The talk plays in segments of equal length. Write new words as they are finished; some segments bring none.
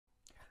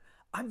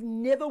I've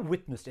never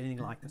witnessed anything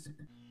like this.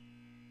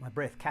 My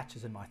breath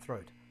catches in my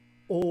throat.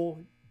 Awe,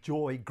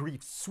 joy,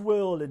 grief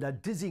swirl in a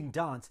dizzying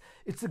dance.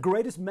 It's the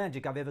greatest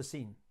magic I've ever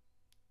seen.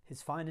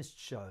 His finest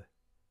show,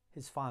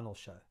 his final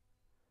show.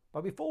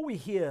 But before we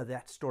hear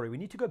that story, we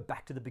need to go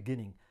back to the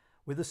beginning,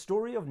 where the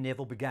story of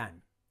Neville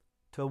began,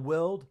 to a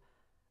world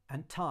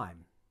and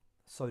time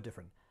so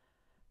different.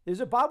 There's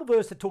a Bible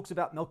verse that talks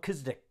about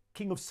Melchizedek,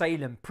 king of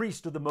Salem,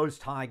 priest of the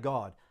Most High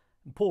God.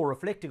 And Paul,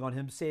 reflecting on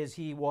him, says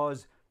he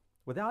was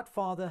without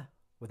father,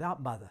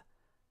 without mother.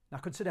 Now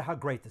consider how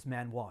great this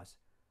man was.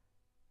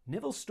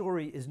 Neville's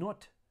story is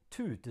not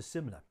too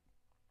dissimilar.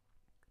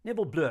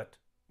 Neville Blewett,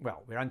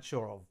 well, we're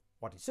unsure of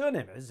what his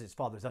surname is, his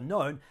father is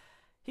unknown.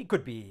 He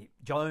could be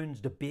Jones,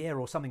 De Beer,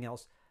 or something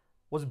else.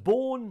 Was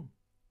born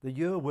the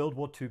year World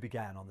War II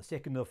began, on the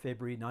 2nd of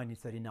February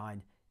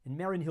 1939 in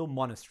Marianhill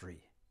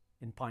Monastery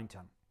in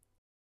Pinetown.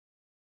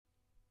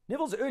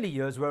 Neville's early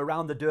years were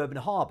around the Durban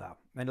harbour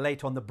and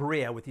late on the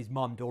Berea with his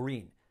mum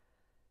Doreen.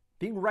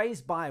 Being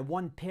raised by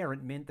one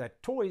parent meant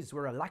that toys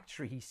were a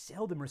luxury he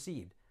seldom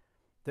received.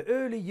 The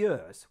early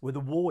years were the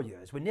war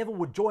years, when Neville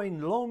would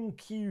join long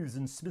queues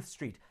in Smith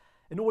Street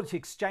in order to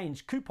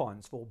exchange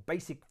coupons for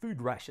basic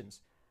food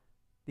rations.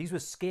 These were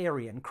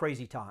scary and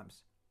crazy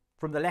times.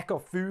 From the lack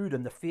of food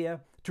and the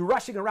fear, to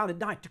rushing around at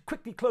night to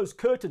quickly close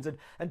curtains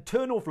and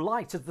turn off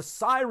lights as the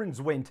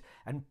sirens went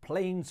and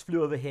planes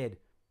flew overhead,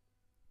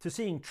 to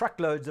seeing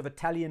truckloads of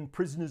Italian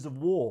prisoners of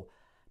war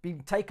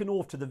being taken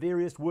off to the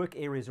various work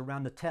areas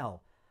around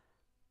Natal,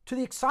 to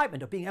the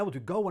excitement of being able to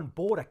go on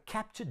board a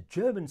captured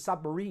German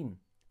submarine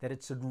that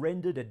had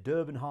surrendered at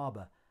Durban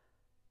Harbour,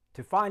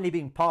 to finally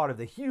being part of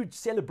the huge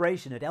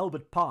celebration at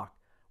Albert Park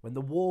when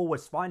the war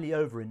was finally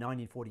over in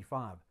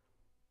 1945.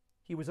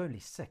 He was only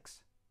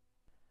 6.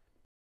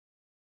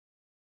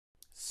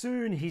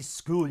 Soon his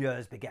school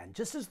years began,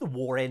 just as the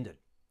war ended.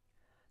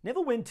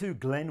 Neville went to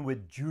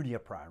Glenwood Junior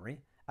Primary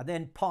and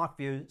then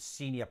Parkview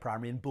Senior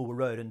Primary in Bulwer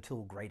Road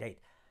until grade 8.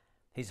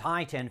 His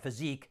height and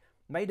physique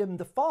made him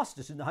the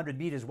fastest in the 100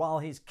 metres, while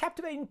his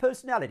captivating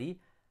personality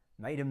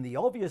made him the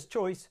obvious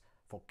choice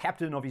for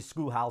captain of his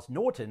schoolhouse,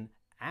 Norton,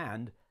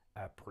 and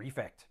a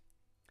prefect.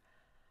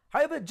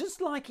 However,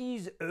 just like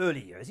his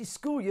early years, his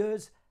school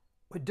years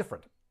were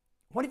different.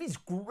 One of his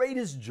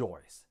greatest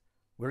joys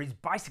were his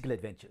bicycle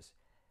adventures.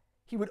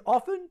 He would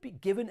often be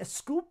given a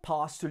school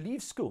pass to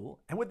leave school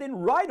and would then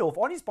ride off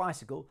on his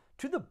bicycle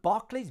to the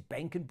Barclays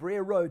Bank in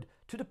Berea Road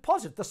to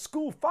deposit the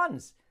school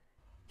funds.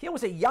 Here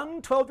was a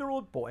young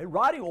 12-year-old boy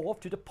riding off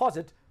to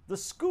deposit the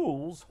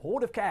school's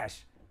hoard of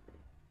cash.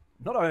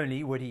 Not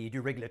only would he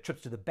do regular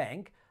trips to the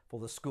bank for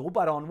the school,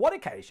 but on one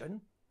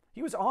occasion,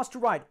 he was asked to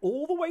ride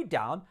all the way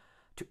down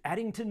to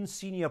Addington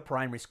Senior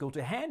Primary School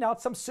to hand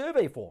out some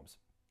survey forms,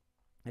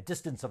 a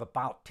distance of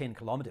about 10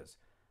 kilometres.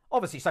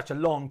 Obviously, such a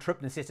long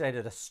trip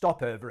necessitated a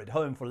stopover at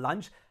home for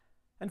lunch,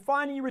 and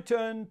finally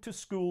returned to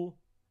school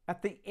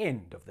at the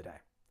end of the day.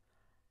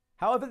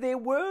 However, there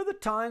were the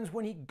times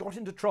when he got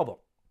into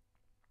trouble.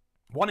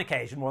 One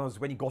occasion was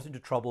when he got into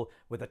trouble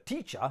with a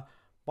teacher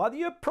by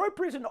the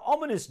appropriate and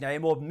ominous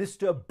name of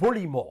Mr.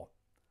 Bullymore.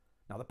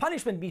 Now, the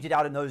punishment meted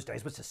out in those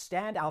days was to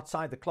stand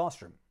outside the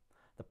classroom.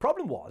 The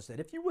problem was that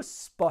if you were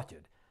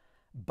spotted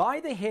by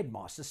the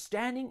headmaster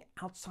standing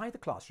outside the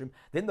classroom,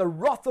 then the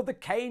wrath of the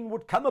cane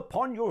would come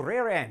upon your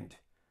rear end.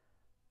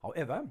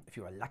 However, if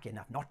you were lucky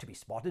enough not to be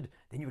spotted,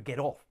 then you would get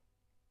off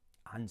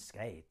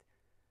unscathed.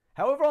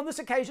 However, on this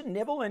occasion,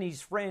 Neville and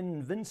his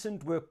friend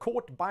Vincent were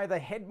caught by the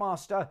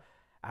headmaster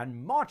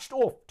and marched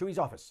off to his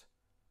office.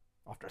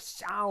 After a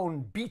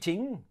sound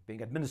beating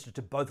being administered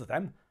to both of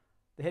them,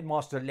 the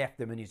headmaster left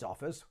them in his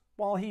office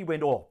while he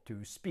went off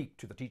to speak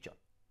to the teacher.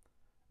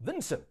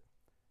 Vincent,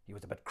 he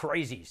was a bit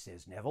crazy,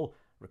 says Neville,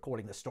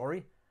 recalling the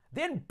story,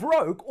 then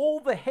broke all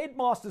the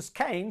headmaster's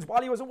canes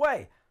while he was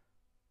away.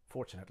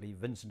 Fortunately,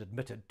 Vincent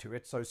admitted to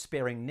it, so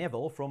sparing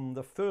Neville from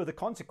the further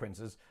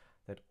consequences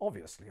that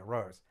obviously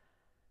arose.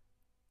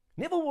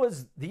 Neville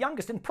was the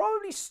youngest and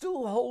probably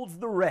still holds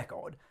the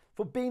record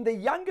for being the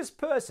youngest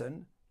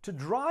person to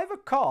drive a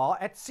car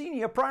at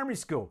senior primary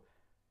school.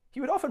 He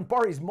would often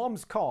borrow his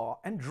mom's car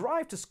and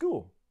drive to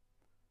school.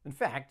 In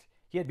fact,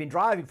 he had been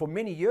driving for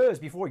many years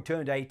before he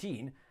turned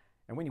 18,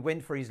 and when he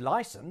went for his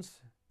license,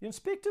 the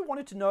inspector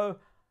wanted to know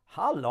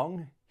how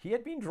long he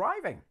had been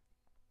driving.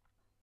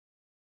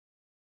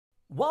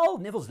 While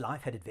Neville's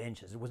life had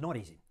adventures, it was not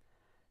easy.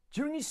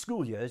 During his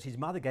school years, his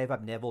mother gave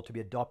up Neville to be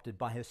adopted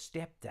by her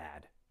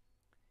stepdad.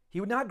 He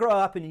would now grow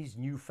up in his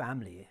new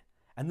family,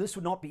 and this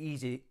would not be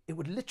easy. It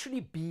would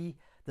literally be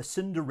the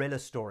Cinderella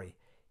story.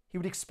 He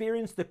would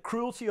experience the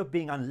cruelty of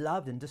being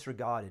unloved and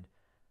disregarded.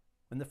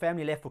 When the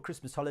family left for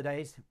Christmas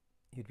holidays,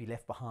 he would be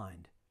left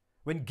behind.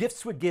 When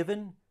gifts were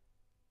given,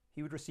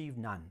 he would receive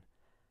none.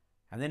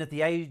 And then at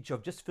the age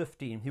of just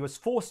 15, he was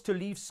forced to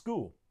leave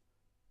school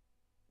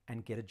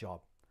and get a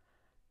job.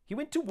 He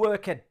went to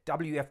work at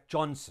W.F.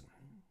 Johnson,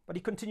 but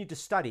he continued to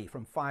study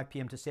from 5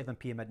 p.m. to 7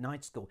 p.m. at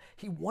night school.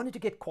 He wanted to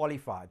get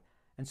qualified,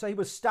 and so he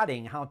was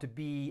studying how to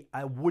be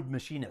a wood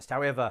machinist.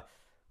 However,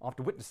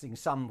 After witnessing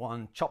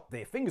someone chop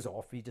their fingers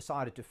off, he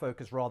decided to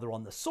focus rather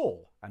on the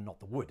saw and not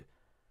the wood.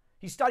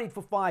 He studied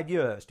for 5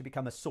 years to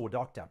become a saw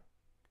doctor.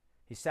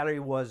 His salary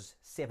was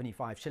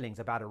 75 shillings,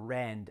 about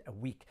R1 a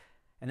week,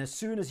 and as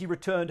soon as he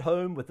returned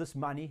home with this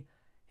money,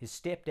 his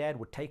stepdad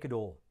would take it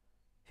all,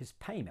 his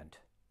payment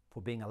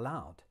for being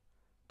allowed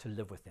to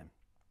live with them.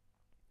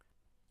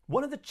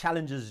 One of the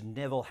challenges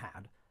Neville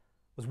had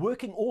was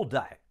working all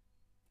day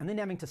and then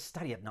having to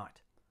study at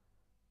night.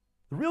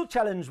 The real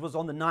challenge was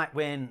on the night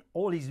when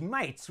all his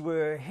mates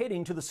were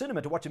heading to the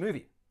cinema to watch a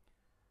movie.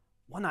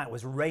 One night it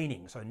was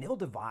raining, so Neville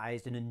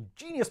devised an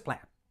ingenious plan.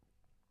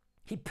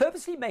 He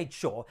purposely made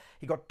sure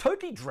he got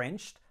totally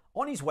drenched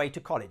on his way to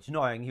college,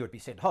 knowing he would be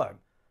sent home,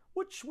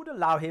 which would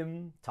allow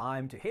him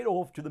time to head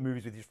off to the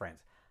movies with his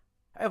friends.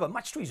 However,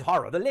 much to his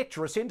horror, the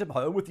lecturer sent him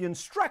home with the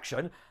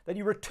instruction that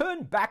he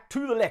return back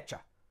to the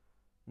lecture.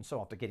 And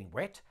so after getting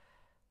wet,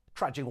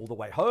 trudging all the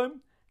way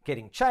home,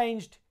 getting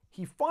changed,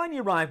 he finally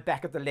arrived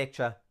back at the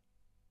lecture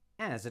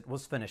as it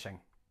was finishing.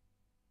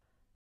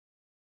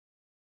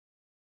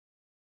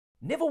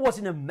 Neville was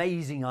an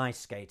amazing ice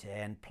skater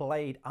and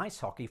played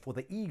ice hockey for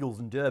the Eagles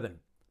in Durban,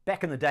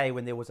 back in the day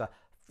when there was a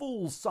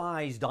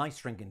full-sized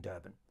ice rink in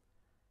Durban.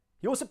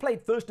 He also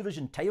played first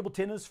division table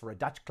tennis for a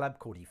Dutch club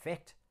called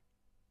Effect.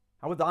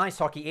 However, the ice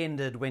hockey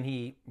ended when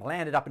he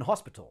landed up in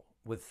hospital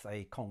with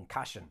a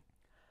concussion.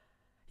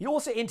 He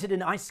also entered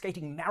an ice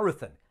skating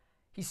marathon.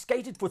 He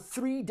skated for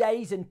 3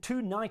 days and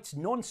 2 nights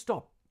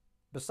non-stop,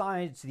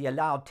 besides the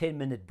allowed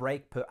 10-minute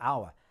break per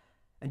hour.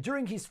 And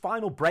during his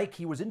final break,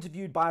 he was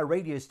interviewed by a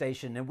radio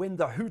station, and when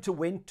the hooter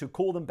went to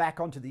call them back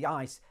onto the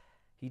ice,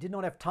 he did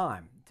not have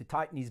time to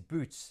tighten his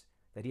boots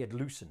that he had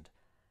loosened.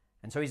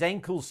 And so his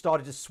ankles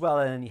started to swell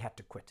and he had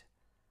to quit.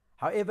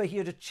 However, he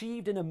had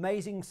achieved an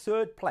amazing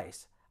 3rd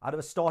place out of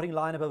a starting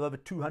lineup of over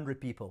 200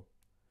 people.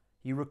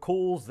 He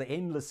recalls the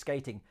endless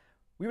skating.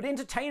 We would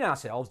entertain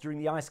ourselves during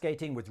the ice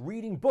skating with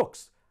reading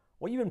books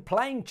or even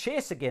playing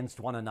chess against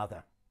one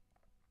another.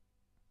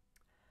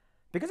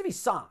 Because of his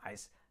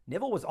size,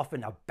 Neville was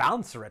often a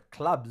bouncer at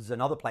clubs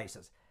and other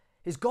places.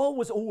 His goal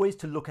was always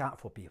to look out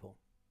for people.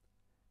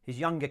 His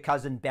younger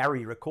cousin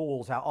Barry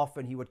recalls how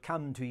often he would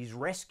come to his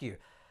rescue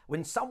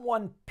when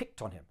someone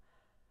picked on him.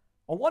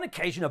 On one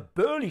occasion, a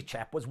burly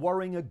chap was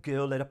worrying a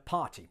girl at a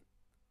party.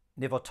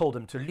 Neville told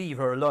him to leave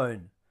her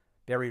alone.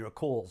 Barry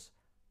recalls.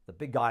 The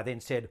big guy then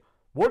said,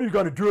 "What are you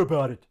going to do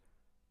about it?"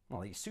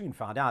 Well, he soon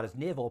found out as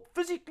Neville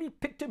physically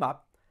picked him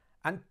up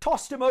and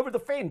tossed him over the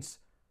fence.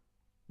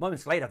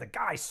 Moments later, the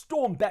guy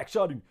stormed back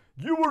shouting,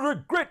 "You will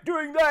regret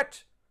doing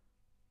that!"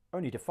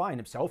 only to find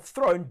himself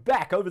thrown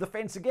back over the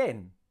fence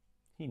again.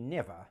 He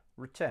never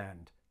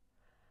returned.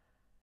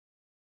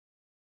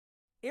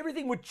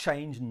 Everything would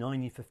change in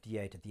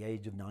 1958 at the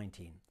age of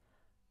 19.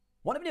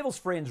 One of Neville's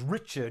friends,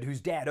 Richard,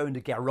 whose dad owned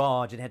a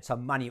garage and had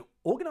some money,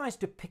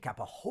 organised to pick up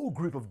a whole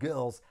group of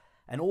girls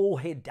and all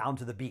head down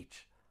to the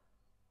beach.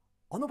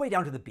 On the way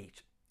down to the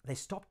beach, they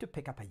stopped to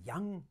pick up a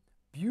young,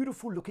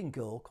 beautiful-looking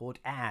girl called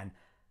Anne.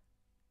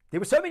 There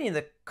were so many in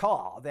the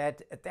car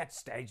that at that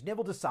stage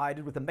Neville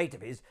decided with a mate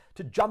of his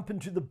to jump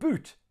into the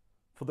boot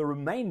for the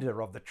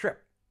remainder of the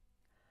trip.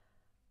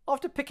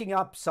 After picking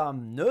up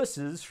some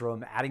nurses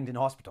from Addington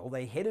Hospital,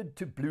 they headed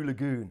to Blue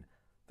Lagoon,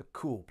 the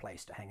cool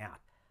place to hang out.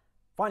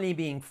 Finally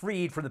being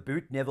freed from the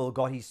boot, Neville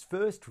got his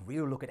first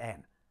real look at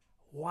Anne.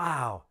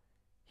 Wow,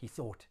 he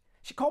thought,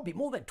 she can't be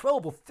more than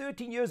 12 or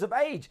 13 years of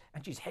age,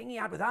 and she's hanging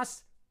out with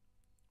us?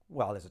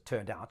 Well, as it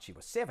turned out, she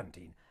was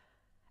 17.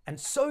 And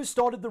so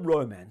started the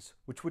romance,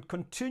 which would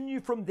continue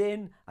from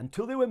then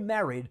until they were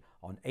married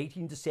on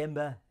 18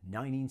 December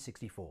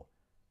 1964.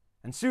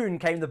 And soon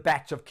came the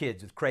batch of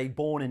kids, with Craig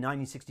born in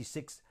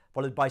 1966,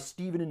 followed by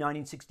Stephen in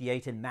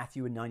 1968 and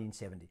Matthew in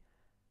 1970.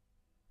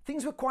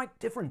 Things were quite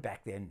different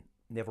back then,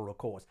 Neville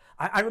recalls.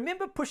 I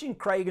remember pushing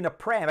Craig in a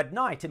pram at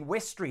night in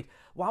West Street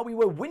while we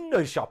were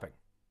window shopping.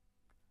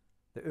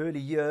 The early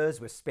years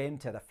were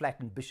spent at a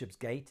flat in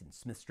Bishopsgate in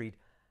Smith Street,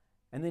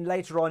 and then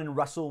later on in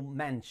Russell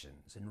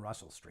Mansions in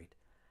Russell Street.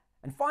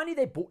 And finally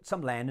they bought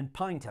some land in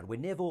Pinetown where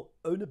Neville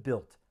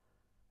owner-built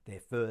their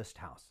first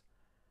house.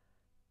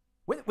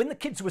 When the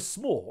kids were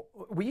small,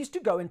 we used to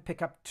go and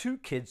pick up 2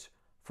 kids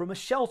from a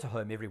shelter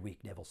home every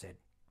week, Neville said.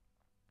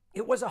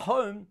 It was a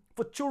home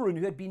for children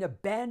who had been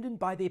abandoned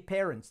by their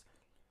parents.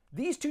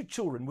 These 2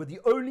 children were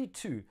the only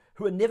 2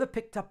 who were never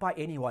picked up by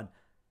anyone,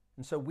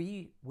 and so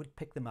we would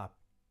pick them up.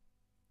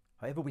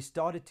 However, we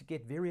started to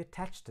get very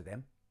attached to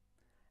them,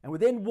 and were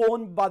then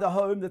warned by the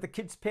home that the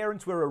kids'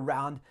 parents were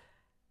around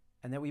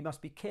and that we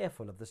must be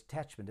careful of this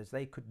attachment as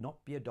they could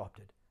not be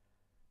adopted.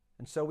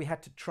 And so we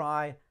had to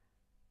try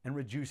and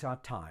reduce our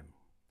time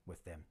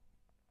with them.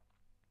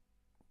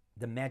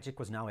 The magic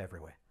was now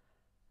everywhere.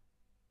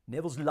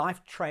 Neville's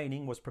life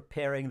training was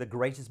preparing the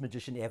greatest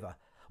magician ever,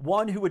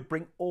 one who would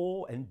bring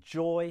awe and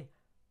joy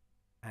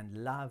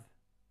and love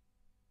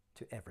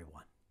to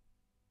everyone.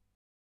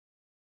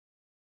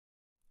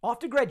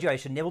 After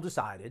graduation, Neville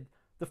decided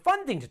the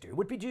fun thing to do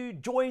would be to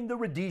join the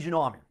Rhodesian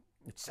army.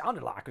 It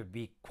sounded like it would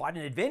be quite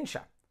an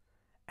adventure,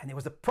 and there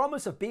was the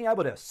promise of being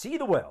able to see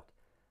the world.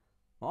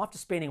 After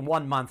spending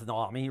 1 month in the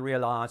army, he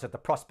realized that the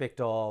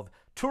prospect of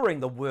touring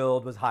the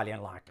world was highly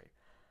unlikely.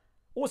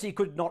 Also, he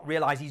could not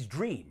realize his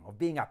dream of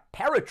being a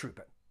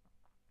paratrooper.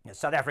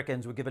 South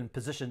Africans were given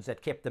positions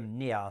that kept them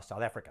near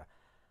South Africa.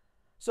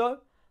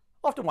 So,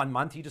 after 1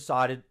 month, he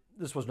decided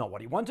this was not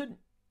what he wanted,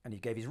 and he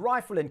gave his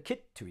rifle and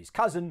kit to his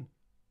cousin,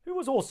 who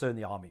was also in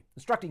the army,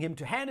 instructing him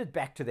to hand it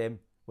back to them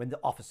when the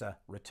officer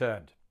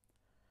returned.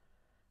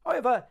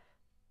 However,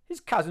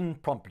 his cousin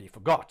promptly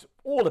forgot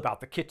all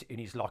about the kit in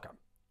his locker.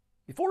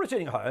 Before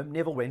returning home,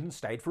 Neville went and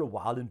stayed for a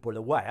while in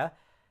Bulawayo,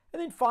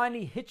 and then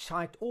finally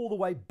hitchhiked all the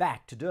way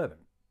back to Durban.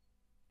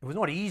 It was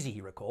not easy,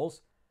 he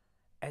recalls,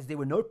 as there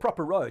were no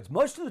proper roads.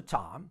 Most of the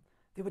time,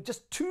 there were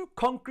just 2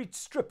 concrete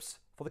strips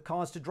for the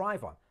cars to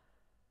drive on.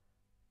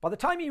 By the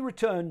time he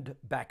returned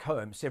back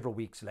home several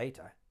weeks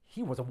later,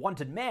 he was a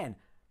wanted man.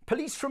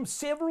 Police from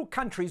several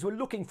countries were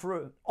looking for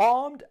an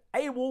armed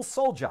AWOL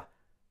soldier.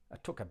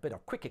 It took a bit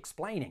of quick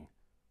explaining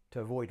to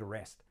avoid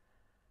arrest.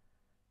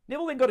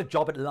 Neville then got a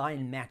job at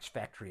Lion Match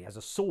Factory as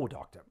a saw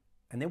doctor,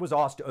 and then was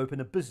asked to open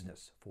a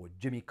business for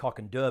Jimmy Cock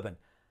in Durban.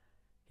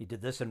 He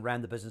did this and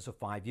ran the business for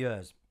 5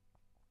 years.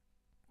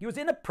 He was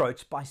then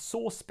approached by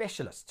saw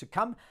specialists to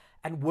come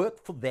and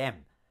work for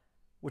them,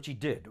 which he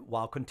did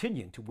while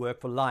continuing to work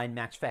for Lion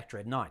Match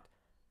Factory at night.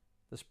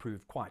 This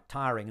proved quite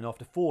tiring, and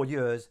after 4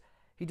 years,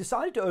 he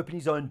decided to open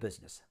his own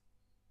business,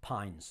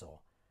 Pine Saw.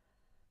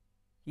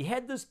 He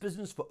had this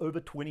business for over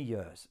 20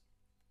 years,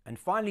 and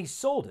finally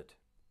sold it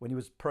when he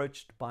was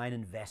approached by an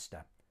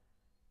investor.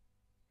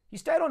 He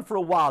stayed on for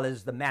a while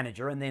as the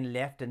manager and then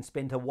left and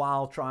spent a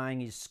while trying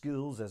his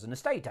skills as an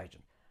estate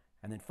agent.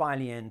 And then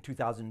finally in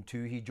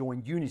 2002 he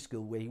joined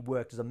Unischool, where he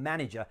worked as a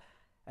manager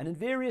and in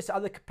various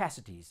other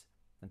capacities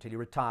until he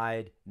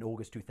retired in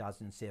August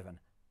 2007.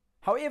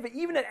 However,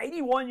 even at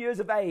 81 years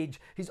of age,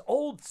 his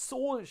old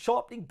saw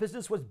sharpening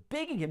business was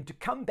begging him to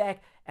come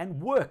back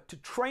and work to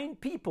train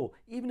people,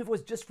 even if it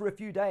was just for a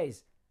few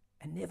days.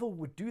 And Neville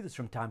would do this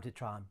from time to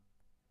time.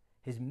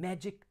 His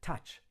magic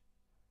touch,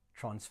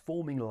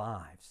 transforming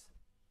lives.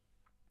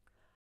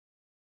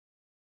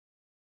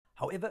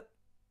 However,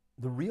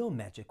 the real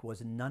magic was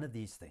in none of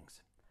these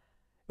things.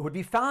 It would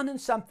be found in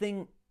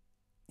something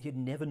he had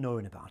never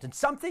known about, and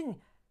something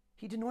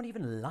he did not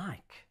even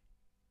like.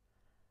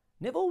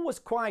 Neville was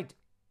quite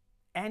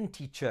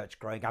anti-church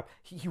growing up.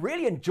 He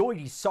really enjoyed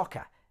his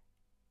soccer,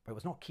 but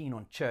was not keen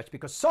on church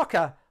because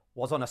soccer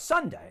was on a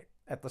Sunday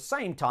at the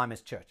same time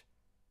as church.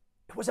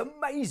 It was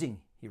amazing,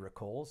 he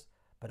recalls.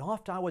 But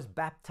after I was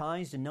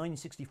baptized in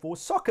 1964,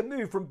 soccer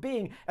moved from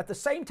being at the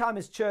same time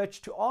as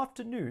church to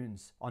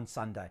afternoons on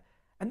Sunday,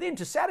 and then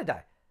to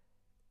Saturday.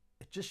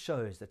 It just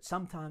shows that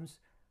sometimes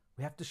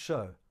we have to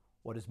show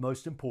what is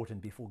most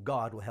important before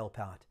God will help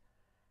out.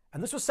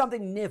 And this was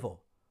something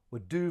Neville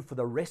would do for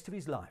the rest of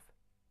his life.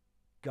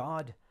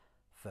 God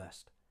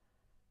first.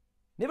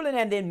 Neville and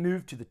Anne then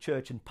moved to the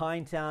church in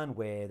Pinetown,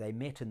 where they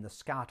met in the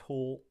Scout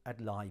Hall at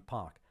Lai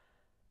Park.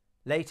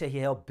 Later, he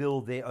helped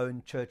build their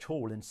own church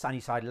hall in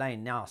Sunnyside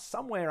Lane, now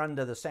somewhere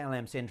under the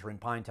Sanlam Centre in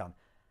Pinetown.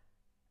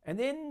 And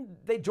then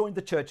they joined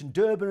the church in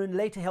Durban and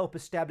later helped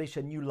establish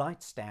a new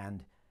light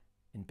stand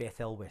in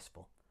Bethel,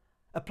 Westville,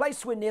 a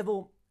place where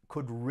Neville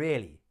could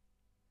really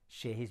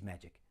share his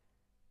magic.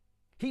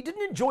 He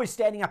didn't enjoy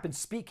standing up and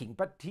speaking,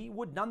 but he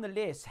would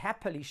nonetheless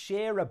happily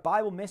share a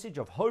Bible message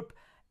of hope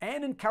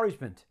and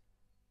encouragement.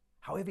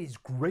 However, his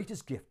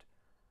greatest gift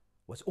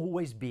was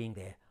always being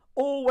there,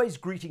 always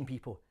greeting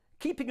people,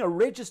 keeping a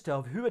register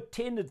of who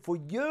attended for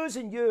years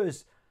and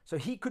years so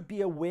he could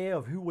be aware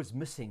of who was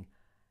missing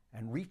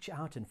and reach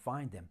out and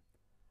find them.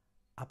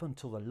 Up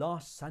until the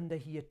last Sunday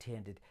he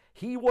attended,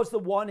 he was the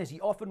one, as he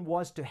often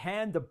was, to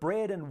hand the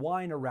bread and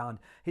wine around,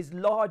 his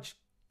large,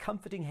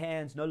 comforting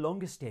hands no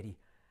longer steady,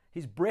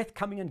 his breath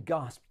coming in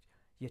gasps,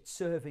 yet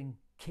serving,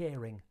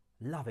 caring,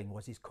 loving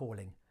was his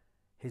calling,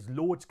 his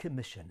Lord's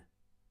commission,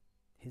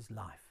 his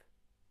life.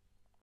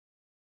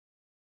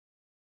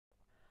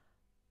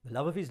 The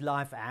love of his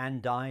life,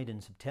 Anne, died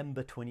in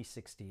September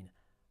 2016,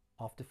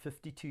 after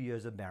 52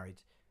 years of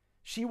marriage.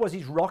 She was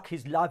his rock,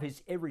 his love,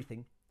 his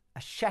everything,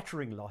 a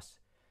shattering loss.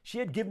 She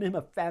had given him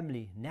a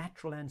family,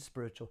 natural and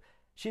spiritual.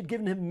 She had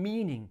given him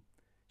meaning.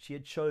 She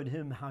had showed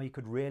him how he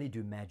could really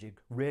do magic,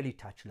 really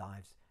touch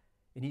lives.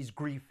 In his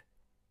grief,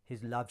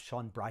 his love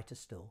shone brighter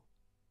still.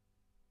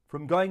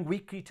 From going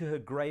weekly to her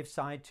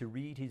graveside to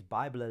read his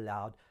Bible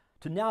aloud,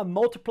 to now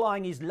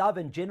multiplying his love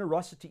and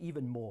generosity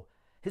even more.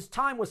 His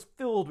time was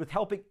filled with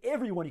helping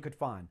everyone he could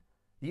find.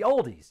 The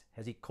oldies,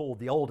 as he called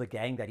the older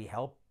gang that he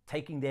helped,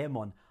 taking them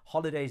on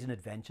holidays and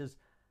adventures.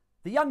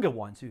 The younger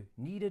ones who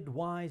needed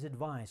wise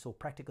advice or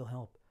practical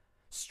help.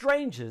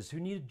 Strangers who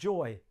needed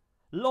joy.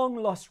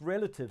 Long-lost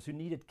relatives who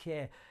needed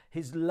care.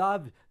 His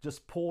love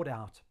just poured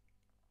out.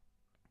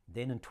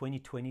 Then in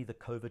 2020, the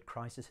COVID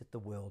crisis hit the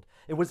world.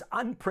 It was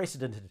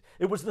unprecedented.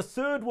 It was the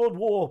Third World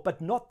War,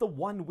 but not the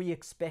one we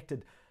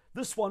expected.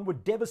 This one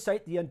would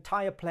devastate the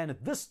entire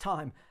planet. This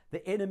time,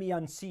 the enemy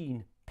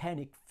unseen,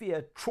 panic,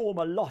 fear,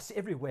 trauma, loss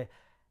everywhere.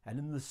 And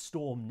in the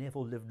storm,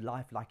 Neville lived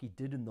life like he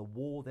did in the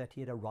war that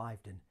he had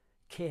arrived in,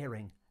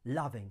 caring,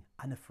 loving,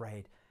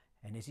 unafraid.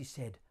 And as he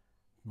said,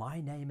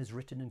 my name is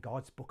written in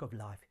God's book of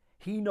life.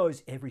 He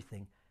knows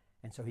everything.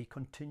 And so he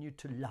continued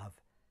to love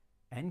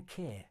and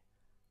care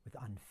with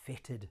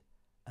unfettered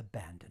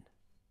abandon.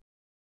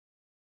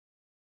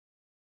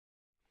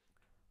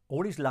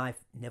 All his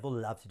life, Neville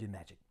loved to do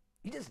magic.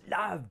 He just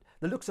loved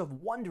the looks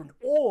of wonder and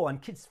awe on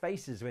kids'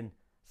 faces when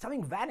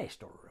something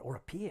vanished or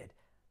appeared.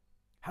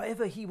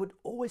 However, he would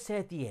always say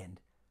at the end,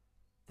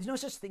 there's no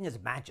such thing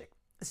as magic.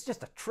 It's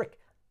just a trick.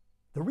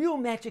 The real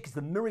magic is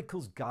the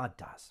miracles God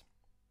does.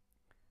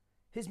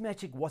 His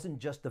magic wasn't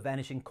just the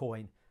vanishing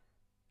coin.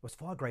 It was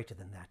far greater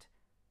than that.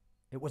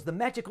 It was the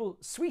magical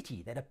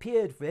sweetie that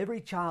appeared for every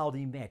child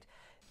he met.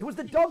 It was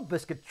the dog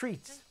biscuit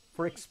treats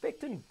for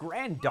expectant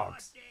grand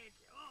dogs.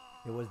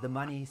 It was the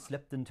money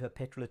slipped into a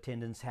petrol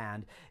attendant's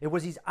hand. It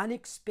was his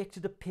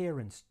unexpected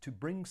appearance to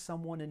bring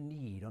someone in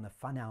need on a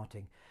fun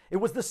outing. It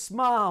was the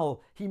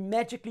smile he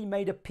magically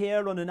made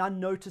appear on an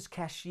unnoticed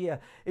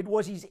cashier. It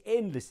was his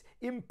endless,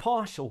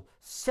 impartial,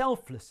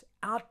 selfless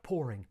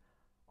outpouring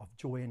of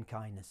joy and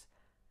kindness.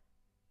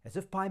 As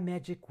if by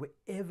magic,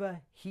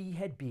 wherever he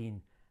had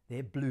been,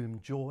 there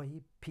bloomed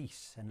joy,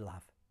 peace, and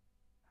love.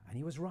 And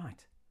he was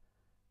right.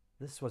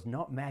 This was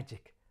not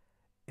magic.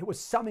 It was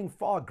something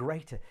far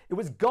greater. It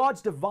was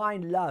God's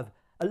divine love,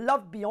 a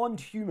love beyond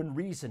human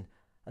reason,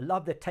 a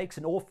love that takes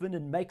an orphan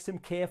and makes him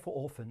care for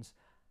orphans,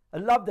 a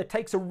love that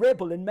takes a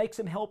rebel and makes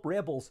him help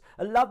rebels,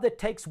 a love that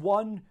takes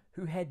one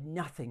who had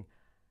nothing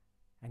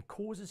and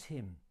causes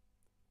him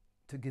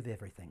to give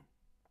everything.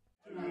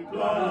 Too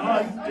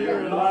blunt,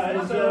 dear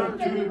Eliza,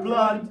 too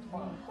blunt.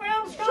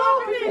 Well,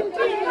 shopping,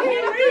 dear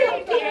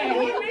Henry, dear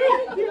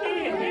Henry,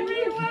 dear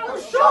Henry. Well,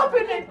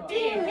 shopping it,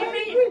 dear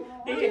Henry,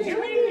 dear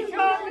Henry,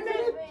 shopping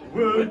it.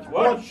 With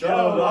what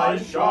shall I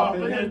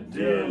sharpen it,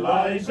 dear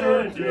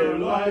Eliza, dear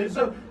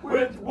Eliza?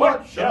 With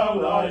what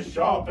shall I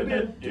sharpen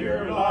it,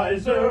 dear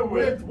Eliza?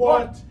 With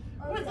what?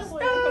 With a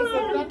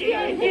stone, dear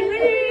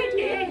Henry,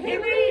 dear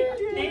Henry,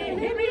 dear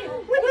Henry.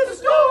 With a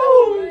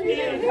stone,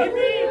 dear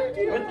Henry,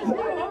 with a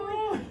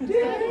stone,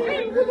 dear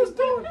Henry, with a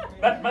stone.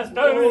 But my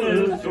stone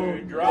is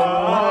too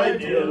dry,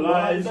 dear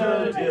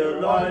Eliza, dear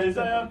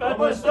Eliza. But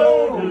my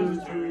stone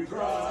is too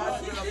dry.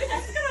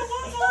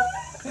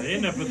 They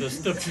end up with a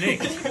stiff neck.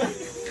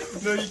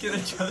 No, you can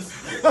adjust.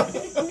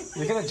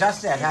 You can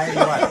adjust that how you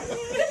want.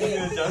 You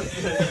can adjust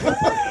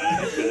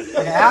it.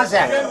 Okay, how's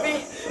that?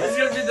 It's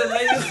going to be the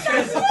latest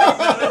trend.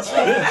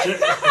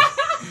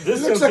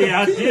 This will be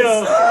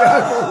ideal.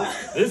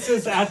 This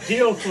is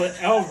ideal for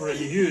Alvin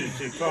Hughes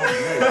who can't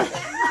move.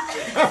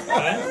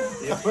 Right?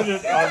 You put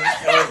it on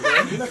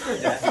Alvin.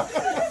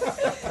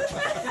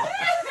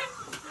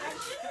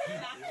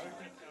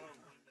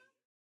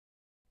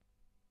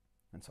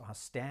 And so I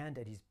stand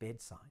at his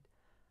bedside.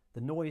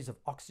 The noise of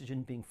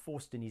oxygen being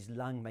forced in his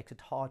lung makes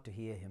it hard to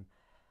hear him.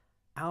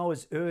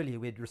 Hours earlier,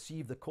 we had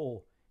received the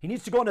call. He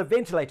needs to go on a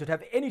ventilator to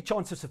have any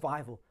chance of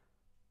survival.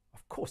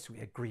 Of course, we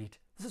agreed.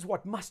 This is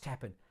what must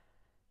happen.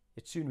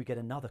 Yet soon we get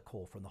another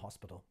call from the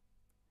hospital.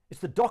 It's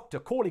the doctor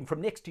calling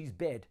from next to his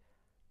bed.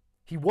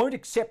 He won't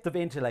accept the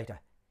ventilator.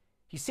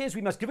 He says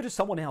we must give it to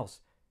someone else.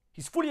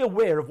 He's fully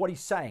aware of what he's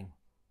saying.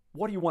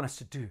 What do you want us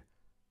to do?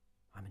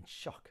 I'm in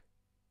shock,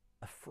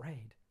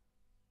 afraid.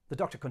 The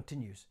doctor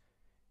continues.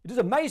 It is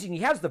amazing he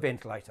has the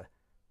ventilator,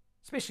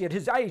 especially at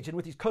his age and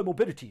with his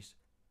comorbidities.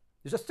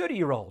 There's a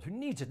 30-year-old who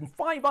needs it and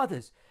 5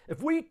 others.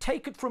 If we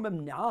take it from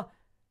him now,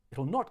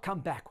 it'll not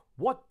come back.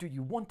 What do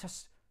you want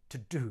us to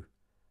do?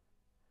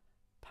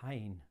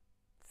 Pain,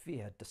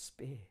 fear,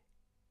 despair.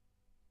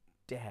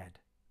 Dad,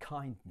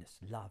 kindness,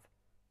 love.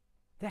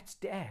 That's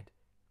Dad.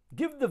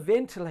 Give the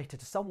ventilator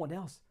to someone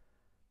else.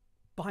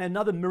 By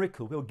another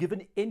miracle, we'll give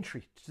an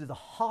entry to the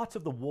heart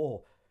of the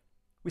war.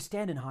 We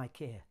stand in high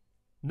care.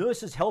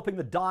 Nurses helping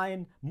the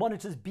dying,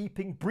 monitors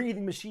beeping,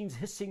 breathing machines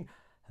hissing.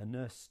 A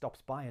nurse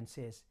stops by and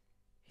says,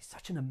 "He's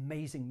such an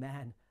amazing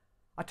man.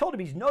 I told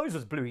him his nose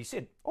was blue. He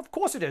said, 'Of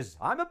course it is.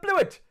 I'm a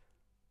Blewett.'"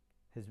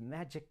 His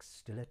magic's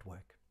still at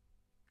work.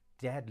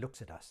 Dad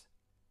looks at us.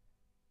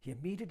 He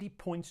immediately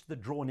points to the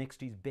drawer next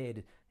to his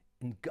bed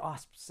and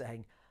gasps,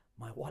 saying,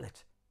 "My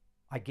wallet.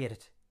 I get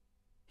it."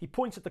 He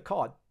points at the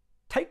card.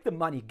 "Take the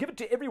money. Give it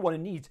to everyone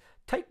in need.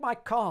 Take my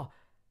car."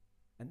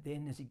 And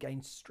then as he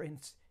gains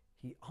strength,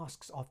 he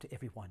asks after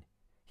everyone.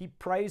 He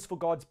prays for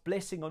God's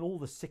blessing on all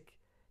the sick.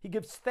 He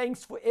gives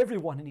thanks for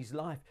everyone in his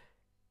life.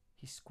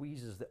 He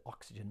squeezes the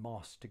oxygen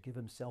mask to give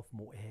himself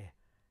more air.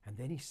 And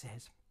then he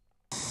says,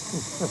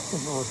 He's such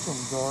an awesome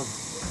God.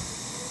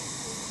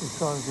 He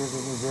can't get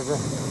any better.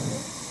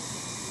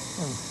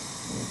 And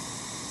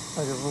I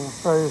give all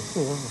praise to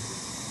him.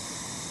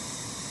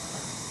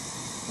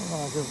 And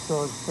I give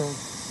God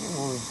thanks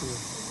all of you.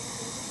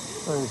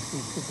 Praise be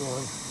to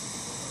God.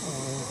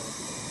 Amen.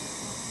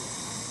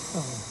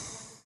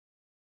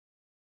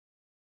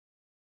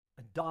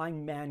 a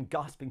dying man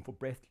gasping for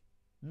breath,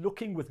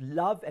 looking with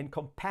love and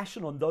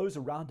compassion on those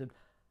around him.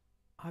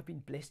 I've been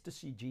blessed to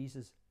see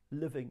Jesus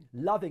living,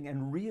 loving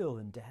and real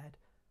in Dad.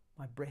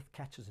 My breath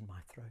catches in my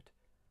throat.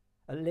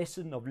 A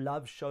lesson of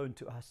love shown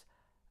to us,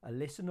 a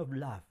lesson of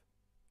love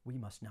we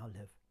must now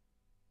live.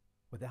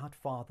 without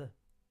father,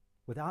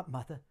 without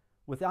mother,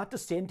 without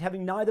descent,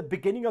 having neither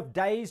beginning of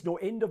days nor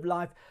end of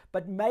life,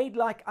 but made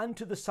like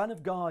unto the Son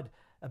of God,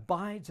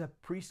 abides a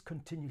priest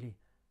continually.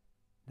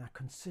 Now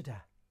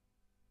consider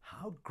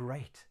how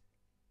great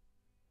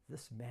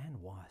this man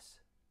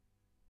was.